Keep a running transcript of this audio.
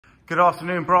Good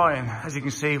afternoon, Brian. As you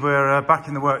can see, we're back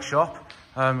in the workshop.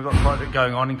 We've got quite a bit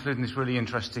going on, including this really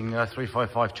interesting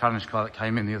 355 challenge car that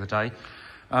came in the other day.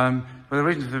 But the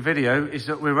reason for the video is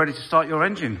that we're ready to start your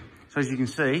engine. So as you can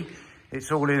see,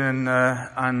 it's all in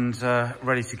and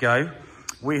ready to go.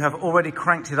 We have already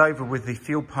cranked it over with the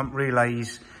fuel pump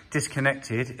relays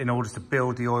disconnected in order to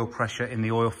build the oil pressure in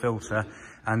the oil filter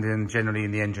and then generally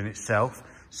in the engine itself.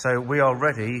 So we are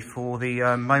ready for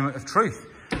the moment of truth.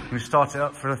 We start it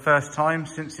up for the first time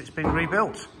since it's been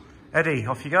rebuilt. Eddie,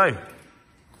 off you go.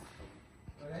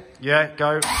 Ready? Yeah,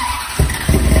 go.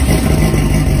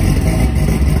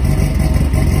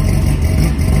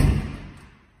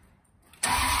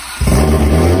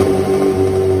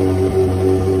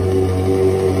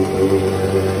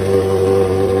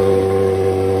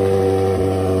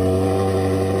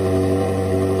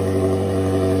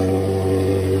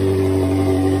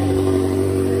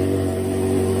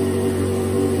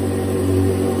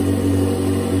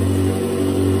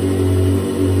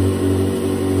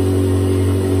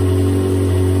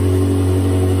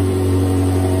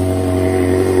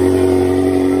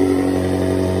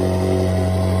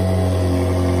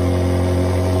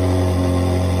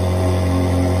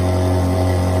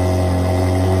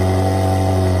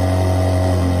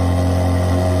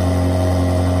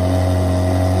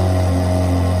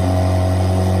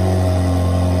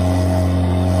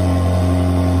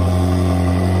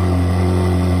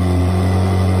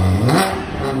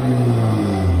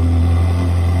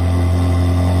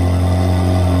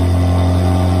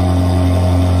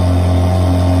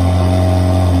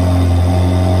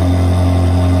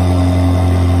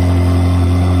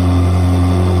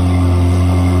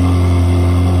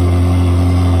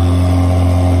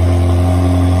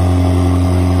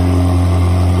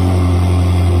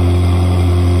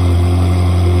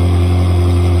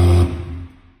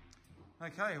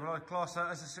 Okay, well, I'd class that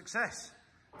as a success.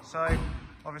 So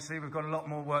obviously we've got a lot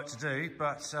more work to do,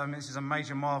 but this is a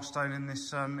major milestone in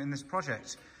this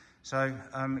project. So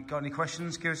got any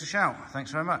questions, give us a shout.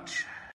 Thanks very much.